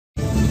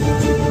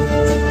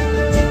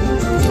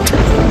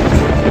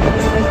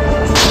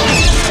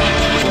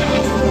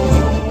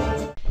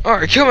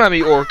Alright, come at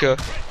me, Orca.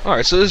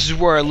 Alright, so this is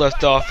where I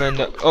left off, and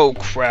oh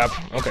crap.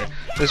 Okay,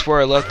 this is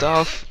where I left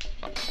off.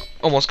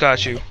 Almost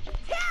got you.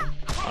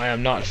 I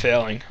am not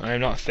failing. I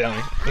am not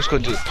failing. Let's go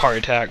do party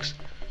attacks.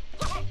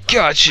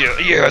 Gotcha!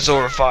 Yeah, it's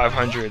over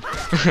 500.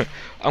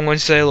 I'm going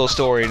to say a little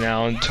story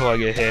now until I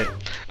get hit.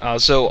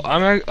 So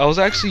I was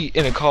actually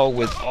in a call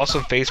with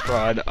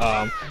AwesomeFaceProd,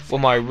 one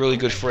of my really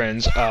good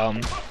friends,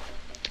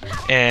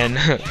 and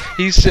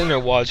he's sitting there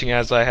watching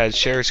as I had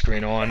share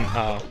screen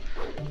on.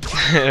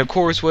 And of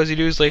course, what does he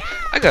do? Is like,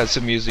 I got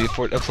some music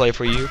to play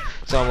for you.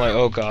 So I'm like,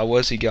 oh god,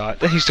 what's he got?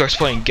 Then he starts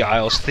playing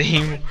Guile's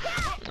theme.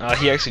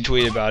 He actually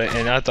tweeted about it,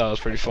 and I thought it was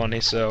pretty funny.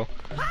 So,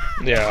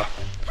 yeah,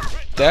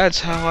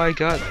 that's how I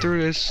got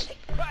through this.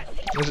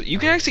 You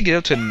can actually get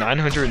up to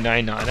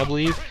 999, I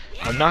believe.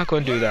 I'm not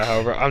going to do that,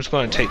 however. I'm just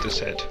going to take this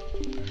hit.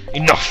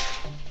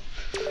 Enough!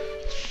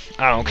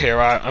 I don't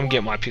care. I'm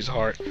getting my piece of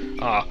heart.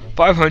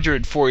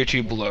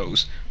 542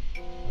 blows.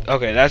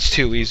 Okay, that's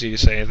too easy to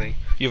say anything.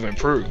 You've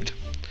improved.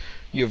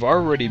 You have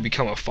already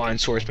become a fine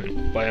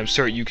swordsman, but I am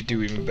certain you could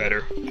do even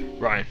better.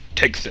 Ryan,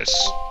 take this.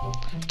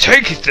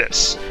 Take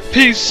this!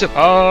 Piece of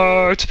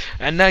heart!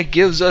 And that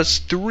gives us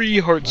 3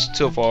 hearts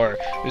so far.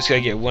 We just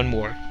gotta get one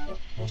more.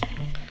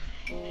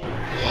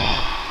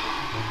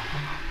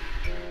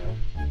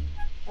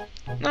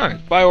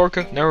 Alright, bye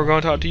Orca. Never gonna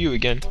talk to you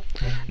again.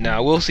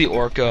 Now, we'll see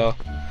Orca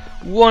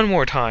one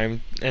more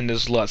time in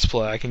this Let's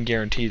Play, I can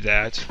guarantee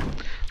that.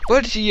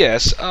 But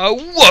yes,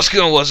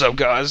 what's up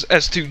guys?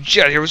 S2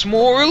 Jet here with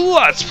more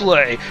Let's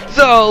Play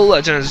The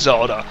Legend of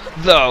Zelda,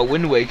 The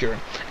Wind Waker.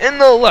 In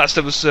the last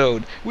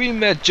episode, we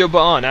met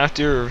Joban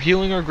after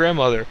healing our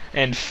grandmother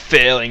and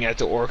failing at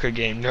the Orca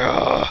game.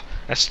 Ugh,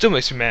 that still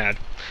makes me mad.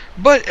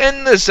 But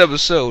in this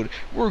episode,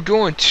 we're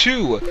going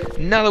to,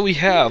 now that we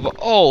have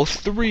all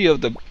 3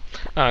 of the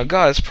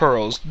Goddess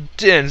Pearls,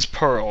 Din's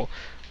Pearl,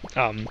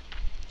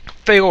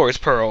 Feor's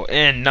Pearl,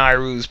 and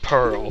Nairu's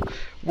Pearl,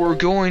 we're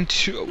going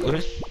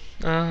to...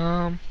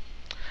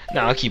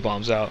 I'll keep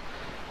bombs out.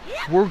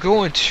 We're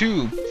going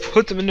to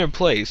put them in their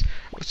place.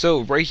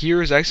 So right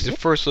here is actually the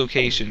first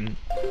location.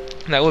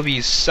 That would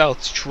be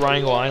South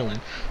Triangle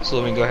Island. So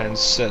let me go ahead and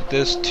set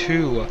this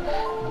to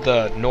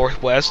the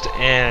northwest,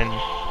 and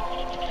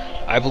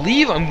I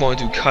believe I'm going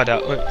to cut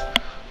out...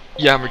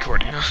 Yeah, I'm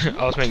recording.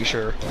 I was making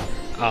sure.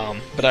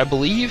 But I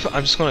believe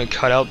I'm just going to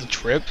cut out the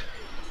trip.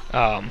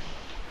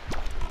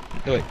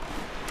 Wait.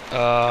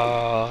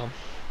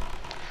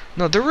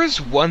 No, there is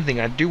one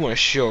thing I do want to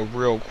show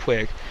real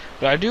quick,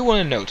 but I do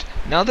want to note,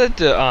 now that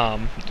the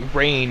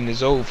rain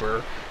is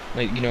over,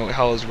 like, you know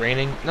how it's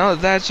raining, now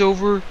that that's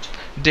over,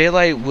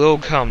 daylight will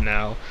come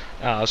now.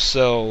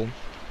 Actually,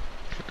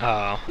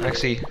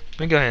 let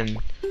me go ahead and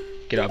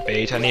get out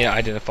bait. I need to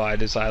identify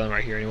this island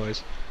right here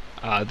anyways.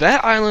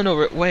 That island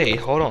over... Wait,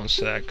 hold on a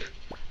sec.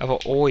 I have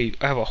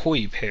a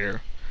Hoi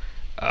pair.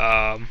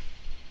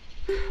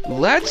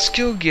 Let's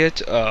go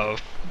get a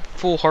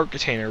full heart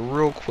container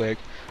real quick,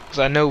 because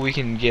I know we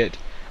can get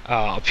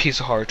a piece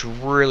of heart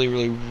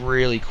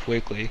really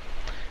quickly.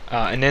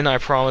 And then I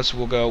promise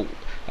we'll go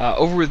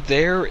over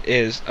there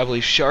is, I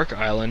believe, Shark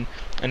Island,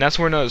 and that's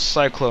where another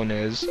cyclone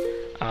is.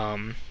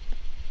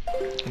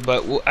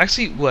 But we'll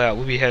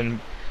be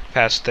heading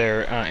past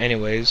there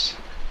anyways.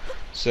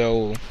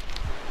 So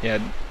yeah,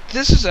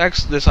 this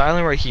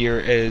island right here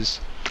is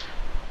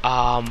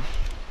I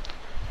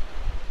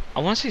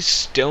want to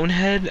say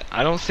Stonehead.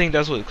 I don't think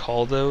that's what it's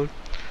called though.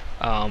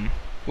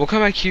 We'll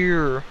come back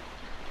here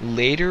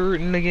later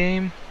in the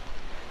game.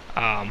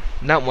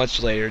 Not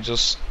much later,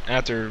 just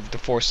after the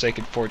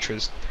Forsaken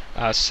Fortress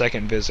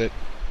second visit.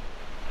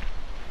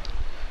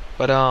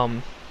 But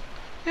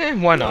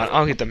why not?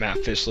 I'll get the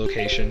Mapfish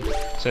location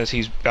since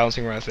he's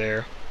bouncing right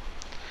there.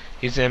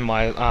 He's in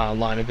my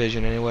line of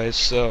vision anyways,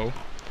 so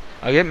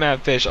I'll get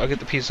Mapfish, I'll get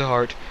the piece of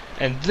heart,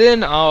 and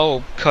then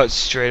I'll cut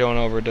straight on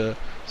over to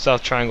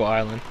South Triangle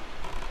Island.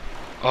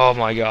 Oh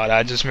my god,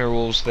 I just remember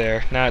wolves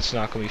there. Now it's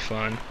not gonna be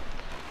fun.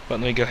 But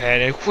let me go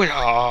ahead and quit.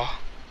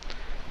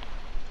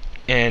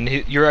 And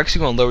you're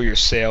actually gonna lower your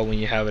sail when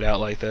you have it out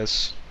like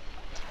this,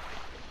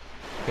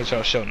 which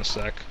I'll show in a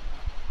sec.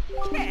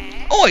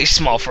 Oi,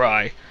 small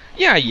fry!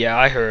 Yeah,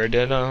 I heard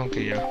it.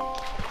 Okay, yeah.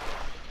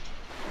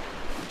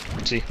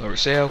 Let's see, lower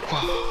sail.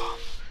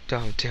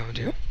 Down.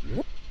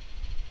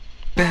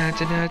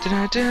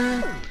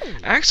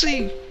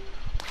 Actually,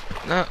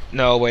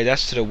 no, wait,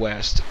 that's to the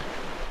west.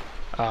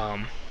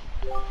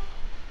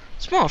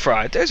 Small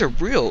fry, there's a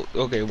real...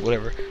 Okay,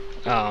 whatever.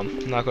 I'm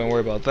not going to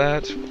worry about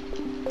that.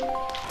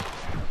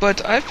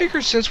 But I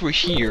figured since we're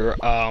here,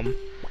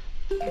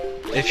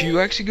 if you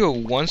actually go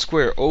 1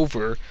 square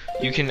over,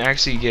 you can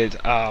actually get,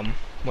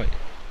 wait.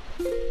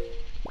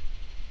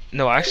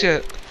 No,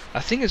 actually, I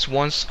think it's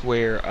 1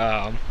 square,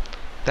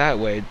 that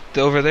way.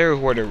 Over there is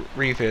where the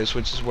reef is,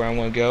 which is where I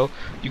want to go.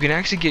 You can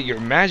actually get your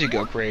magic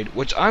upgrade,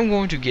 which I'm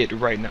going to get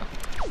right now.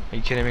 Are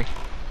you kidding me?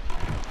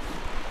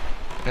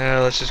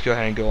 Let's just go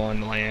ahead and go on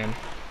land.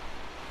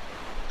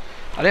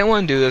 I didn't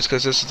want to do this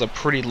because this is a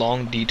pretty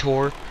long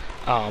detour,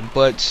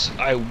 but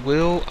I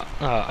will.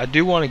 I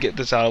do want to get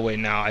this out of the way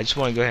now. I just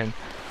want to go ahead and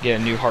get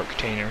a new heart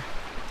container.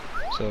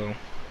 So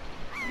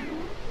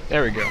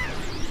there we go.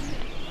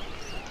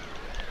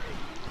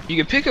 You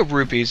can pick up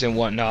rupees and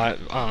whatnot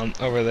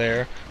over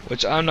there,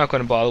 which I'm not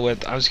going to bother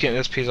with. I'm just getting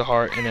this piece of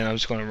heart and then I'm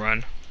just going to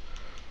run.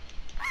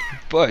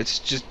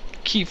 But just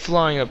keep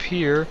flying up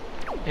here,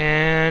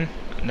 and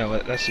no,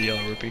 that's the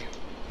yellow rupee.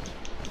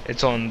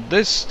 It's on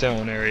this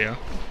stone area.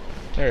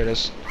 There it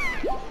is.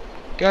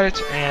 Got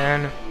it,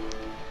 and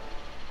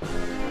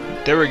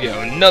there we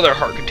go. Another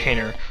heart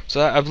container.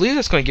 So I believe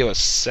that's going to give us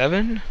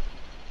 7.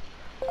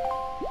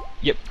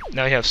 Yep.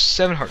 Now we have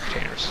 7 heart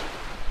containers.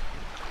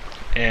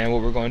 And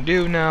what we're going to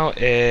do now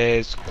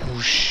is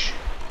whoosh.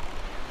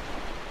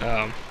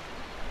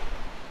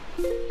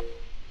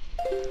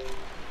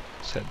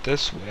 Set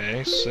this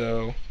way.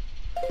 So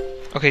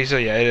okay. So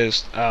yeah, it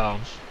is a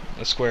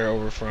square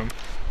over from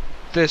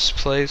this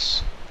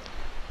place.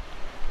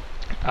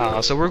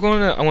 So we're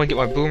going to. I want to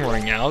get my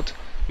boomerang out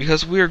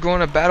because we are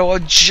going to battle a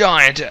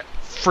giant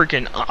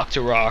freaking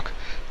Octorok.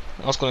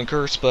 I was going to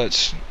curse,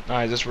 but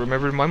I just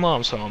remembered my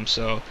mom's home,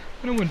 so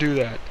I don't want to do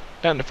that.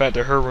 Not in the fact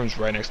that her room's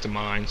right next to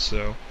mine,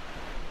 so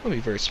I'll be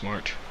very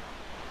smart.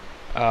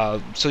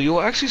 So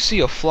you'll actually see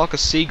a flock of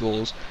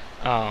seagulls.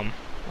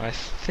 I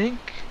think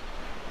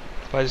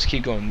if I just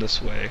keep going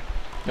this way.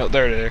 No,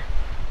 they're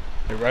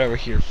right over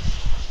here.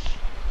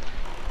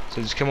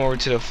 So just come over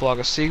to the flock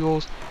of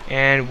seagulls,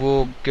 and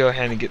we'll go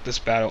ahead and get this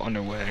battle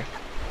underway.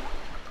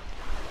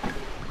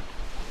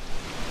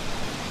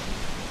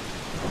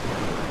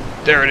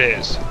 There it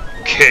is,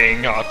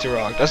 King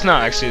Octorok. That's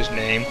not actually his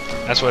name.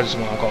 That's what I just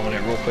want to call it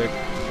real quick.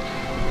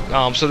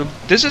 So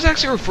this is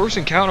actually our first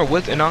encounter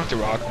with an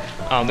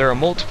Octorok. There are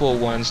multiple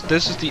ones.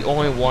 This is the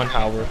only one,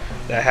 however,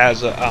 that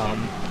has a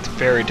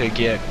fairy to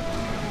get.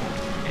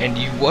 And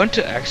you want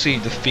to actually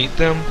defeat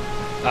them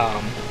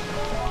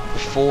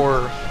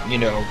before, you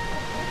know,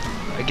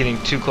 getting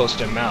too close to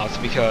their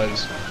mouth,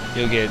 because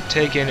you'll get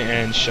taken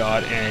and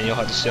shot and you'll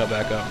have to sail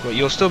back up. But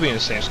you'll still be in the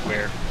same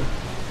square.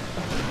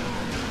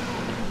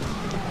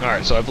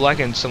 Alright, so I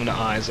blackened some of the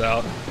eyes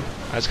out.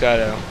 I just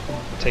gotta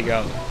take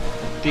out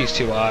these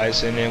 2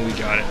 eyes, and then we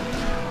got it.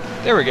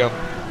 There we go.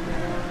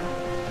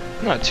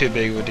 Not too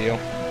big of a deal.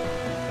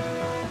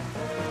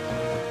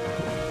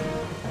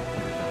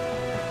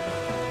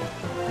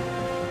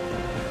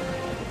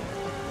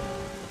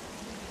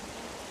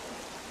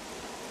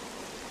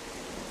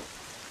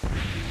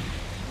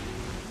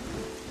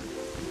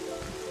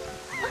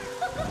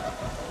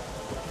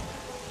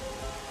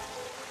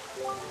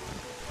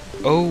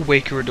 O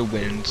Waker of the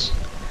Winds,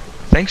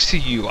 thanks to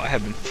you I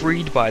have been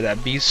freed by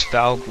that beast's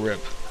foul grip.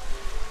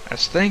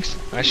 As thanks,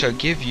 I shall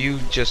give you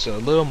just a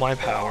little of my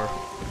power.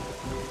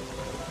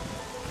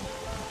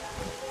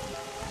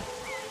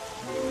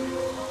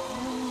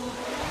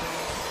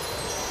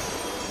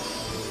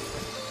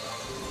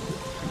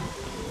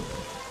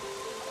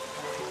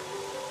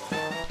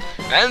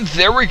 And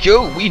there we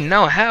go, we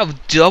now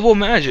have double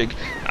magic.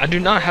 I do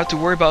not have to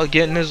worry about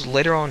getting this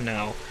later on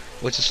now,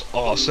 which is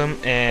awesome.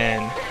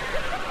 And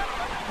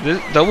this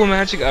double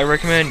magic, I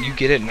recommend you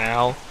get it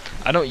now.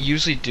 I don't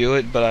usually do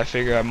it, but I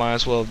figure I might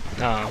as well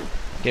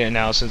get it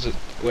now since it.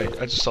 Wait,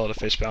 I just saw the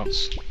fish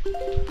bounce.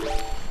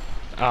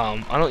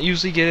 I don't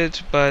usually get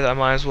it, but I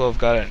might as well have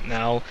got it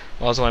now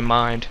while it's on my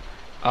mind.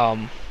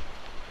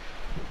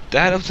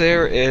 That up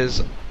there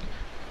is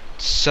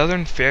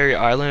Southern Fairy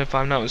Island, if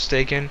I'm not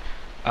mistaken.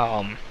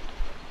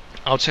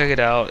 I'll check it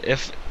out.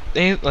 If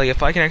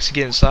I can actually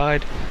get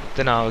inside,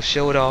 then I'll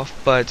show it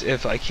off. But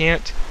if I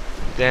can't,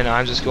 then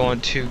I'm just going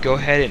to go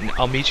ahead and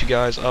I'll meet you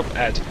guys up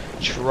at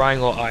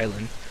Triangle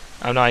Island.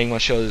 I'm not even going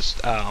to show this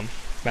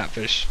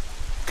mapfish.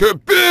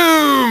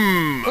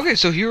 Kaboom! Okay,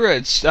 so here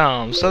at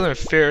Southern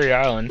Fairy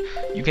Island,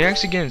 you can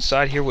actually get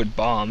inside here with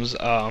bombs.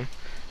 If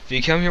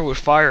you come here with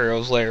fire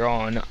arrows later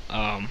on,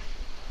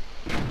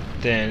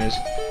 then it's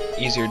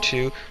easier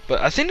too.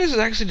 But I think this is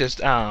actually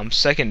just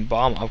second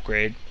bomb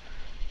upgrade.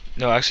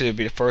 No, actually it'd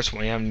be the first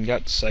one. You haven't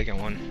got the second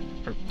one.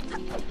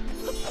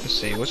 Let's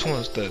see, which one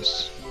is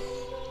this?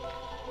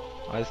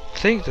 I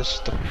think this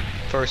is the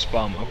first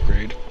bomb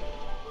upgrade.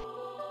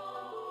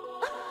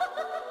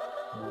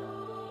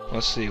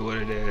 Let's see what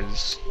it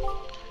is.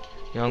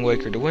 Young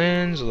Waker to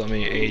wins. Let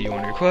me aid you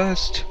on your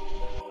quest.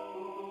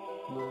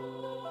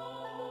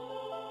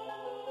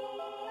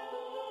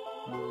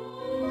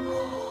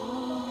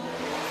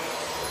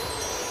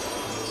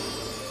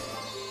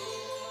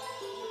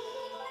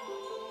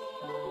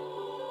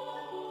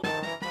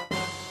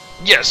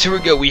 Yes, here we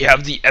go. We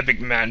have the epic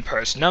man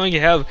purse. Now we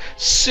can have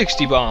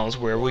 60 bombs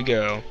where we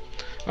go.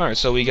 Alright,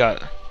 so we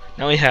got.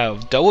 Now we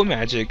have double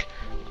magic,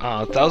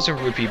 1,000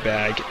 rupee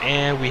bag,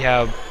 and we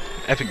have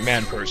epic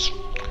man purse.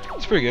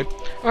 It's pretty good.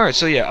 Alright,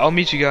 so yeah, I'll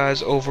meet you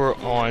guys over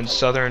on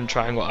Southern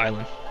Triangle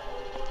Island.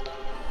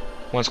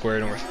 1 square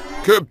north.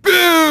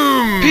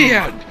 Kaboom!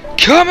 Piat!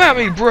 Come at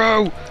me,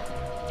 bro!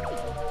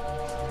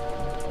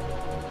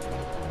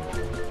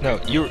 No,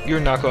 you're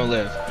not gonna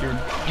live.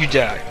 You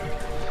die.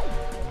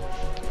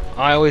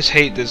 I always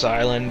hate this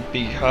island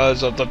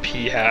because of the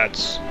pea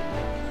hats.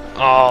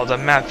 Oh, the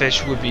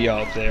matfish would be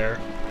out there.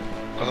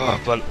 Ugh,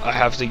 but I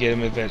have to get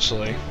him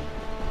eventually.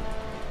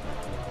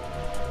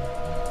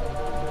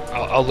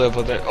 I'll live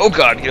with it. Oh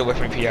god, get away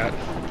from me, pea hat.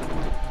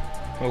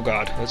 Oh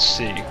god, let's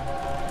see.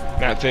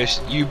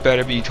 Matfish, you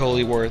better be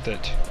totally worth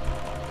it.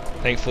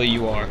 Thankfully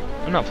you are.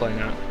 I'm not playing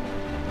that.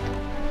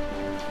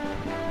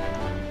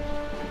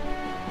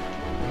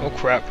 Oh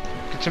crap.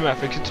 Get to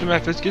Matfish, get to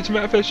Matfish, get to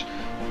Matfish!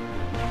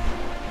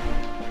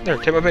 There,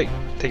 take my bait.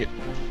 Take it.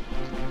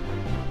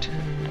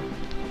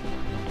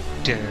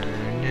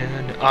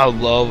 I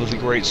love the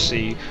Great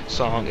Sea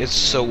song. It's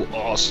so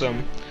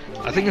awesome.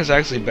 I think it's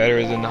actually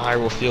better than the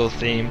Hyrule Field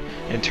theme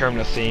and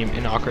Termina theme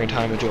in Ocarina of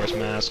Time and Majora's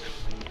Mask.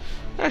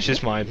 That's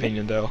just my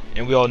opinion though,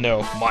 and we all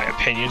know my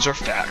opinions are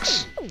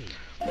facts.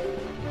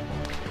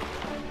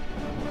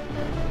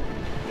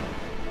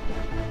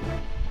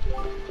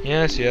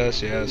 Yes,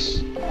 yes,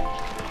 yes.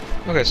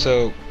 Okay,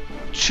 so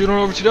shoot on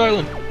over to the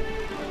island.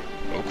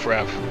 Oh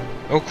crap.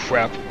 Oh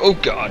crap. Oh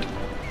god.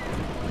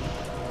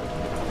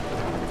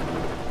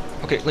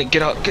 Okay, Link,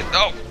 get out. Get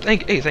oh,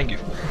 thank you.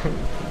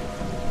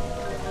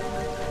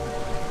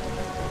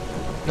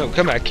 No,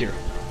 come back here.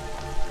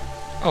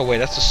 Oh wait,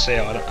 that's a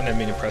sail. I didn't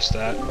mean to press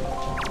that.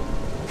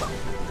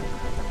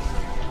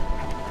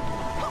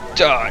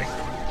 Die.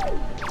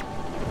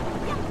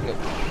 No,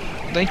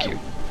 thank you.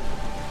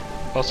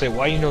 I'll say,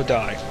 why you no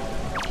die?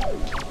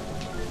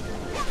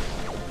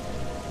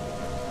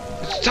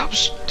 Stop.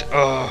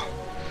 Oh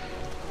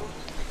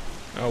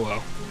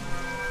well.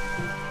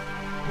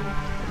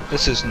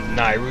 This is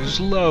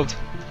Nairu's love.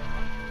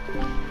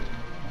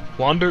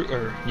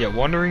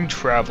 Wandering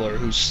traveler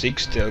who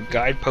seeks the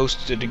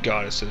guidepost to the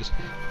goddesses.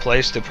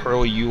 Place the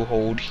pearl you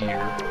hold here.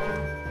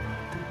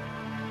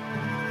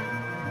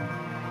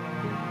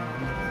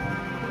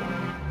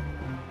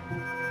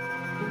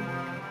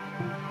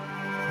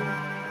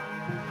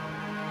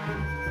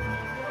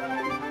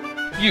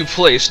 You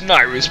place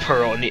Nairu's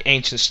pearl in the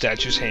ancient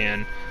statue's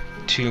hand.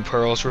 2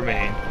 pearls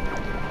remain.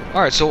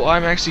 Alright, so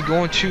I'm actually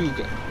going to...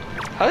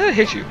 How did I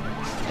hit you?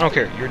 I don't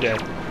care, you're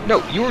dead.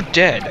 No, you're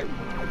dead!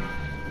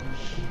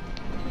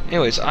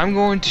 Anyways, I'm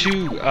going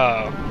to,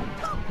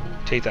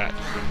 take that.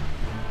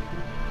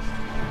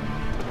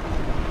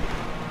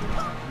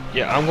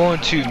 Yeah, I'm going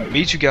to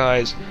meet you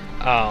guys,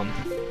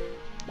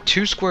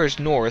 2 squares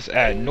north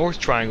at North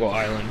Triangle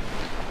Island.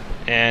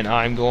 And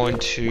I'm going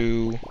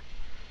to...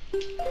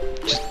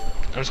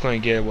 I'm just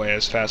going to get away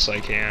as fast as I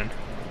can.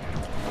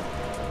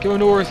 Go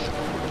north!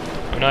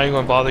 I'm not even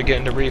going to bother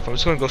getting to Reef, I'm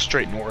just going to go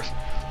straight north.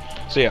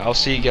 So yeah, I'll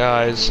see you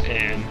guys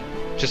in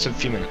just a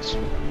few minutes.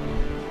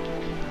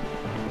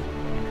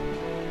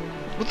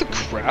 What the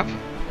crap?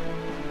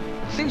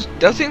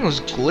 That thing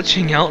was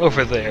glitching out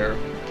over there.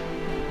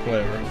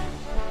 Whatever.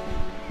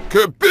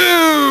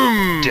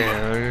 Kaboom!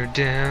 Down,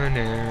 down,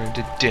 down,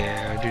 down,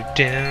 down,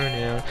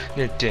 down,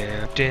 down,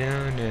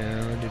 down,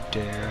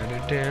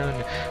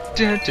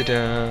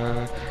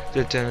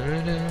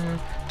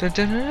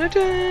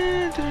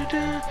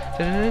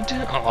 down,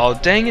 down. Oh,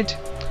 dang it!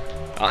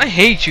 I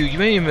hate you. You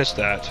made me miss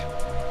that.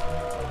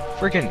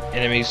 Freaking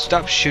enemies,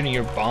 stop shooting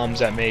your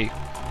bombs at me.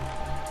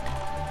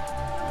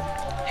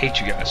 Hate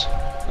you guys.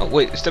 Oh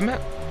wait, is the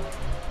map?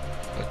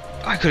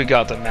 I could have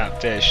got the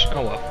map fish.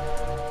 Oh well.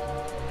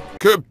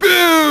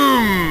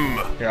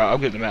 Kaboom! Yeah, I'll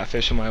get the map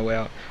fish on my way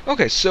out.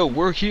 Okay, so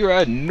we're here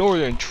at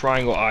Northern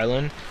Triangle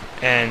Island,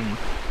 and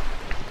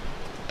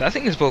that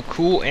thing is both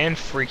cool and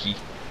freaky.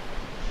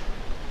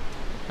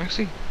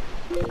 Actually,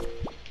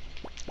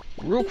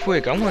 real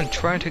quick, I want to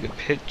try and take a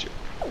picture.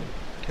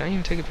 Can I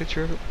even take a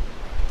picture of it?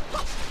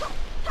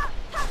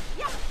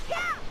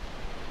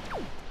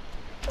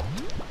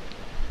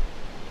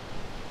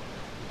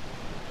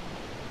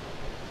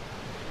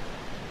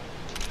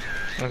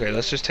 Okay,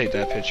 let's just take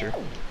that picture.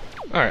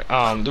 Alright,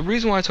 the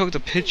reason why I took the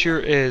picture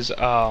is,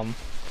 actually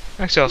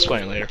I'll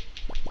explain it later.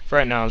 For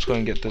right now, I'm just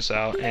going to get this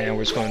out, and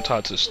we're just going to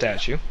talk to the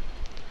statue.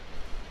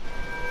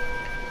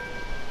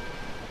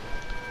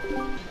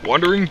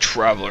 Wandering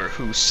traveler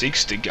who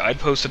seeks the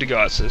guidepost of the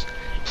goddesses,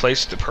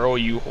 place the pearl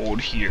you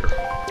hold here.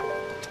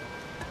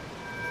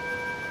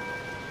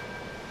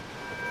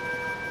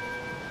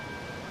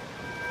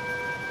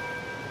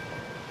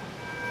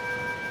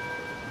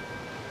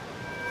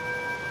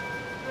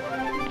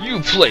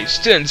 You place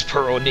Den's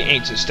pearl in the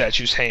ancient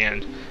statue's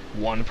hand.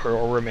 1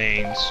 pearl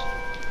remains.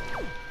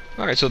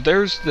 Alright, so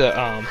there's the,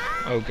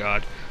 oh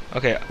god.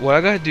 Okay, what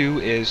I gotta do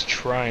is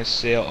try and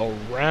sail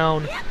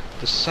around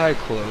the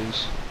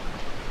cyclones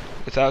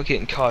without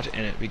getting caught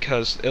in it,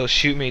 because it'll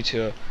shoot me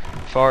to a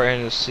far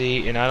end of the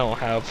sea, and I don't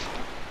have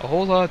a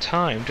whole lot of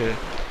time to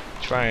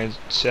try and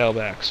sail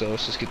back. So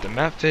let's just get the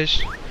map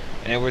fish,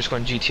 and we're just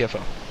going to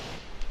GTFO.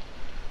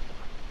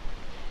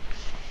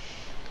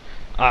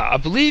 I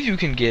believe you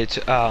can get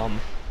an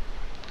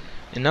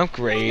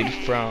upgrade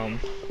from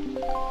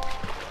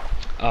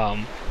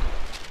a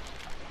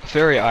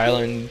fairy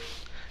island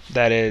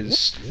that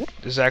is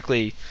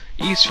exactly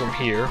east from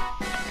here.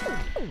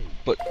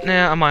 But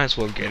nah, I might as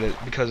well get it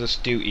because it's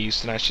due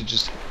east, and I should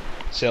just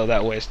sail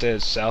that way instead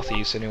of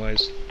southeast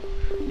anyways.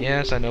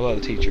 Yes, I know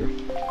about the teacher.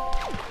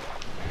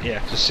 Yeah,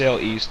 just sail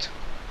east.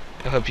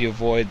 It'll help you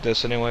avoid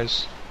this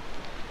anyways.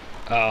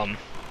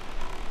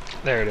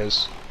 There it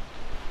is.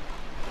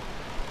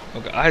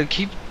 Okay, I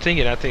keep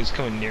thinking that thing's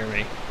coming near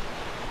me.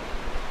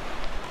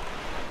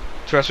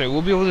 Trust me,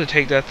 we'll be able to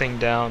take that thing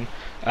down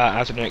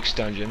after the next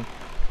dungeon.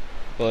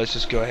 But let's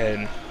just go ahead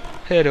and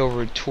head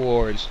over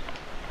towards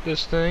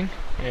this thing,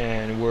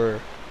 and we're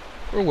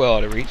well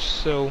out of reach.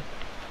 So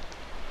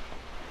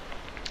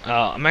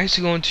I'm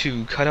actually going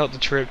to cut out the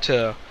trip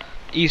to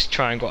East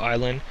Triangle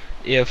Island.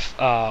 If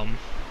I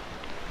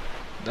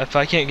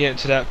can't get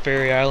into that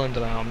fairy island,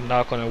 then I'm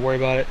not going to worry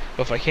about it.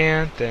 But if I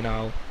can, then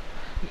I'll.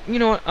 You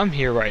know what? I'm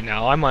here right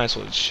now. I might as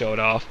well just show it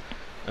off.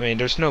 I mean,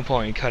 there's no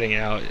point in cutting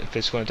it out if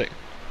it's going to take.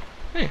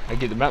 Hey, I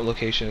get the map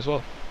location as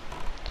well.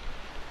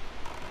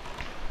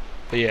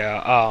 But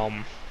yeah,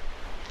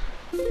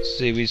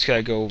 see, we just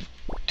gotta go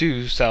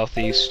due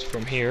southeast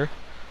from here,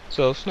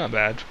 so it's not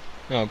bad.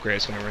 Oh great,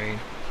 it's gonna rain.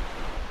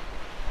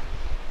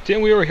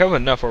 Didn't we already have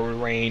enough of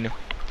rain?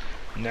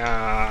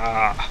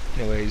 Nah.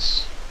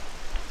 Anyways,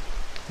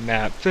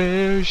 map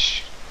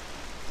fish.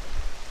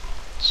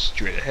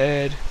 Straight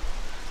ahead.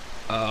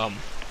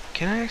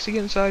 Can I actually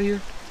get inside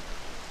here?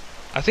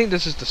 I think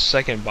this is the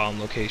second bomb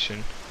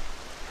location.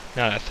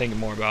 Now that I think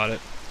more about it.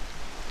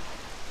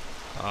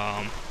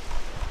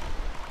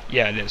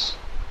 Yeah, it is.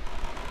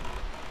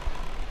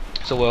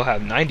 So we'll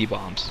have 90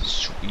 bombs.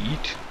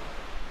 Sweet.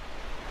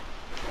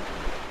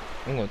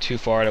 I'm going too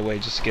far away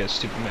just to get a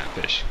stupid map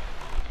fish.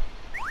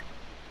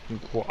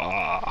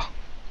 Wah.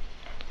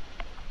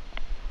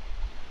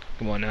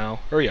 Come on now,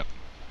 hurry up.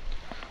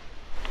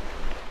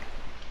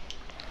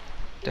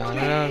 Da,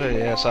 da, da,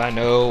 yes, I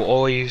know.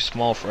 Oh, you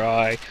small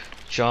fry,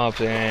 jump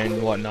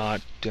and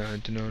whatnot.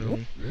 Dun, dun,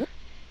 dun,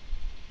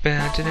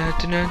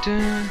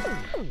 dun.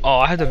 Oh,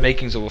 I had the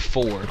makings of a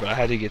 4, but I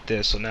had to get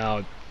this, so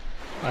now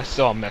I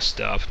still all messed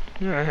up.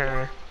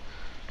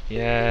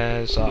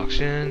 Yes,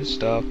 auction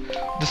stuff.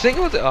 The thing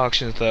about the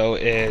auctions though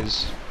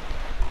is,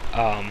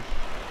 I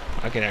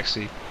can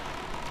actually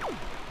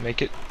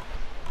make it,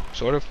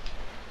 sort of,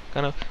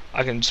 kind of.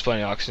 I can just play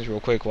the auctions real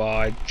quick while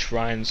I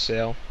try and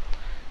sell.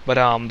 But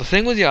the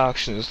thing with the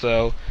auctions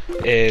though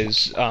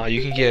is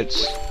you can get,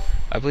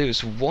 I believe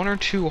it's 1 or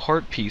 2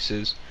 heart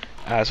pieces,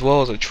 as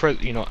well as a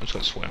you know, I'm just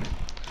gonna swim.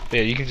 But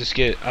yeah, you can just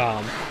get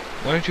 1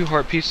 or 2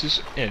 heart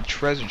pieces and a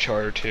treasure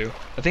chart or 2.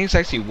 I think it's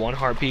actually 1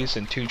 heart piece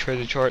and 2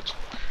 treasure charts.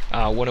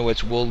 One of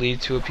which will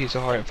lead to a piece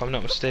of heart, if I'm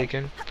not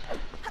mistaken.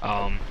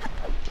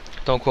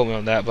 Don't quote me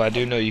on that, but I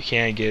do know you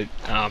can get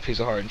a piece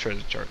of heart and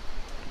treasure chart.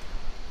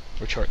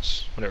 Or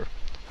charts, whatever.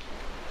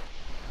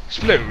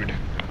 Explode!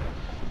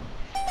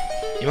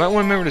 You might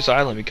want to remember this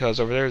island because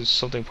over there is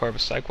something part of a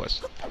side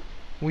quest.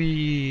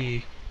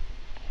 Whee!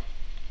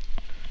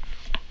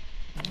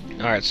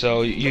 Alright,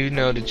 so you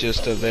know the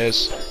gist of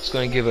this. It's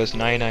going to give us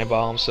 99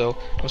 bombs, so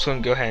I'm just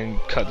going to go ahead and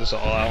cut this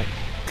all out.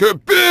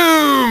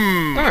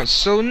 Kaboom! Alright,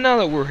 so now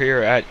that we're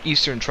here at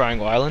Eastern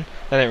Triangle Island,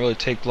 that didn't really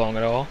take long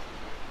at all.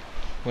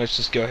 Let's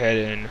just go ahead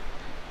and...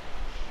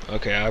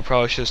 Okay, I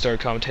probably should have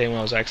started commentating when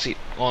I was actually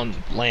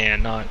on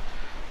land, not...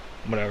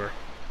 whatever.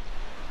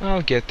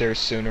 I'll get there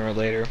sooner or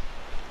later.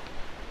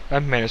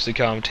 I've managed to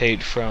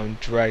commentate from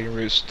Dragon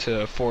Roost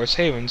to Forest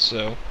Haven,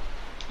 so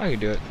I can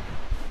do it.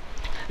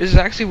 This is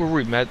actually where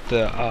we met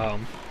the,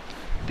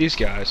 these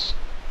guys.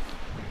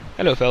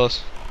 Hello,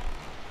 fellas.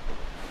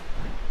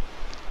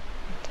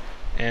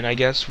 And I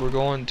guess we're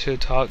going to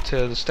talk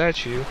to the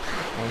statue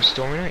on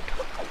Stormy Night.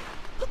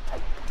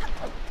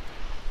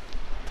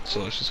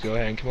 So let's just go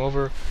ahead and come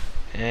over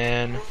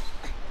and...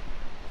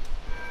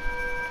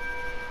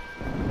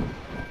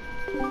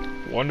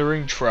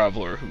 Wandering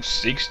traveler who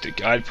seeks the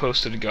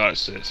guidepost of the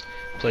goddesses,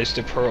 place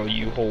the pearl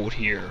you hold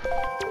here.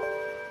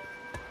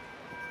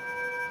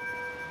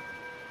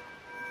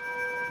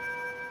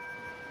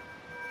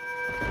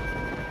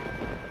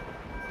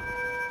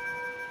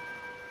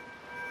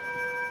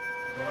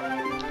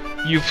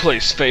 You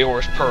place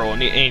Feor's pearl in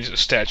the angel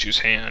statue's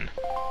hand.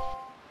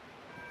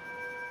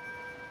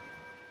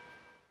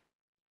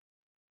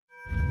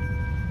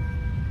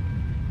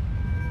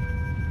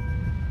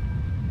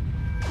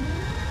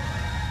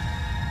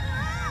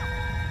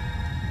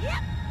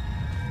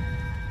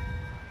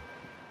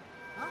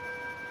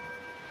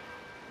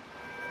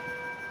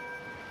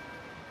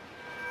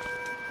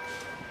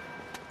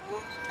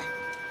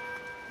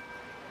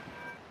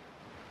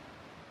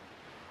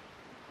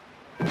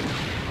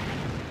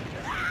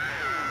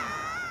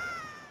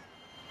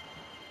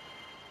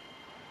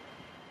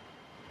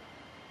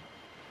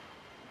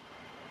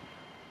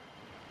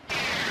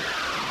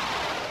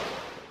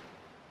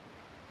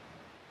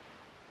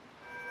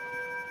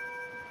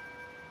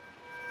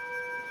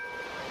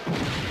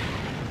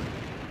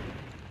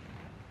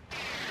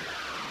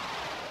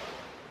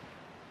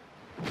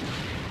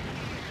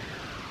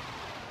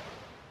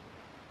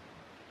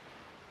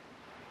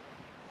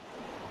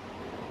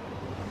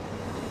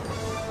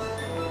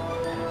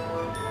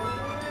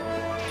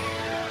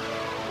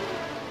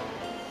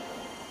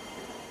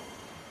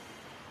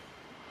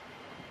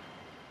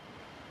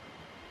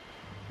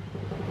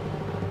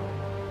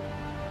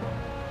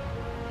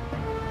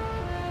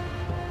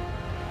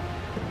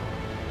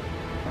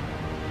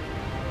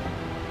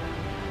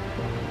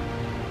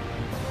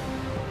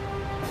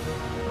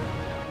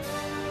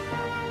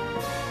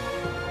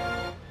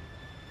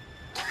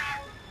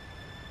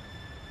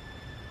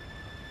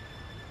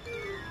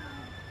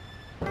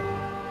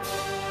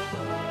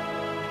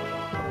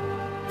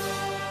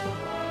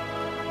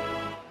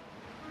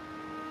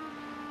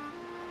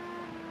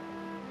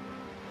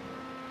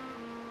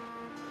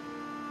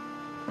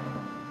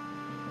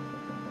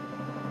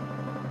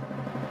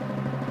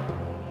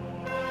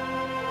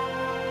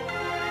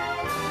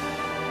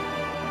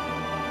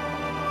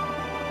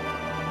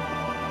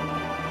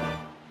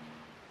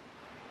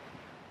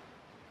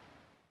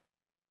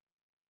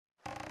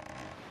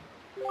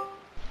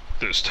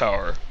 This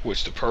tower,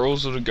 which the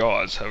pearls of the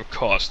gods have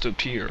caused to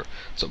appear,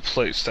 is a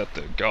place that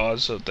the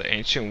gods of the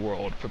ancient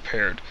world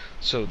prepared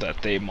so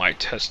that they might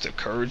test the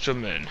courage of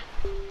men.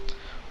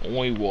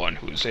 Only one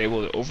who is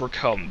able to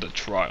overcome the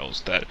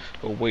trials that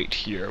await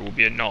here will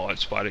be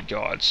acknowledged by the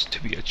gods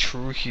to be a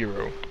true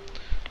hero.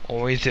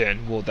 Only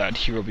then will that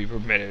hero be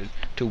permitted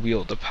to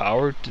wield the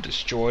power to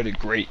destroy the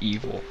great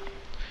evil.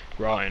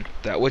 Ryan,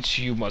 that which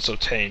you must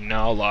obtain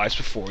now lies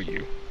before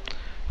you.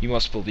 You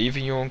must believe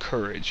in your own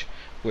courage,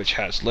 which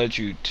has led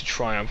you to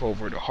triumph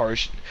over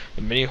the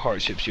many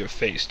hardships you have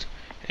faced,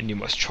 and you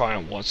must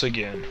triumph once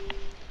again.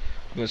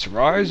 You must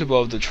rise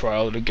above the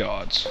trial of the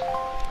gods.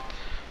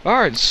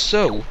 Alright,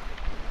 so,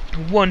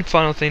 one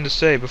final thing to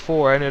say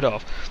before I end it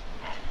off.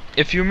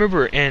 If you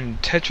remember in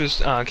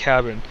Tetris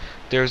Cabin,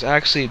 there's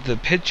actually the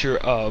picture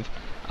of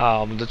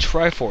the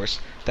Triforce.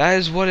 That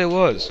is what it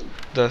was.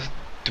 The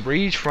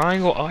 3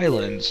 Triangle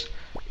Islands.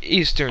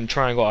 Eastern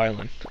Triangle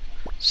Island,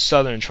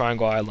 Southern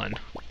Triangle Island,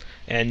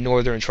 and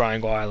Northern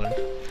Triangle Island.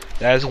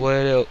 That is what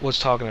it was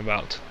talking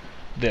about.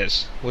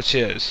 This, which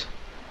is...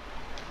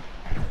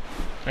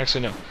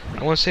 Actually, no.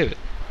 I want to save it.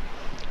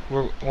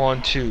 We're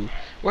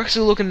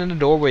actually looking in the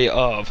doorway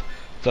of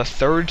the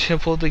 3rd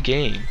temple of the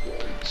game.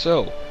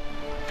 So,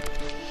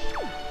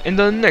 in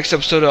the next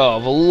episode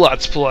of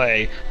Let's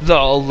Play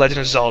The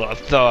Legend of Zelda,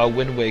 The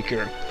Wind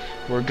Waker,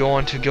 we're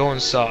going to go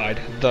inside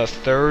the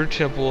 3rd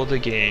temple of the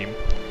game.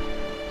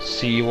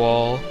 See you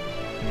all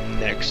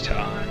next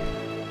time.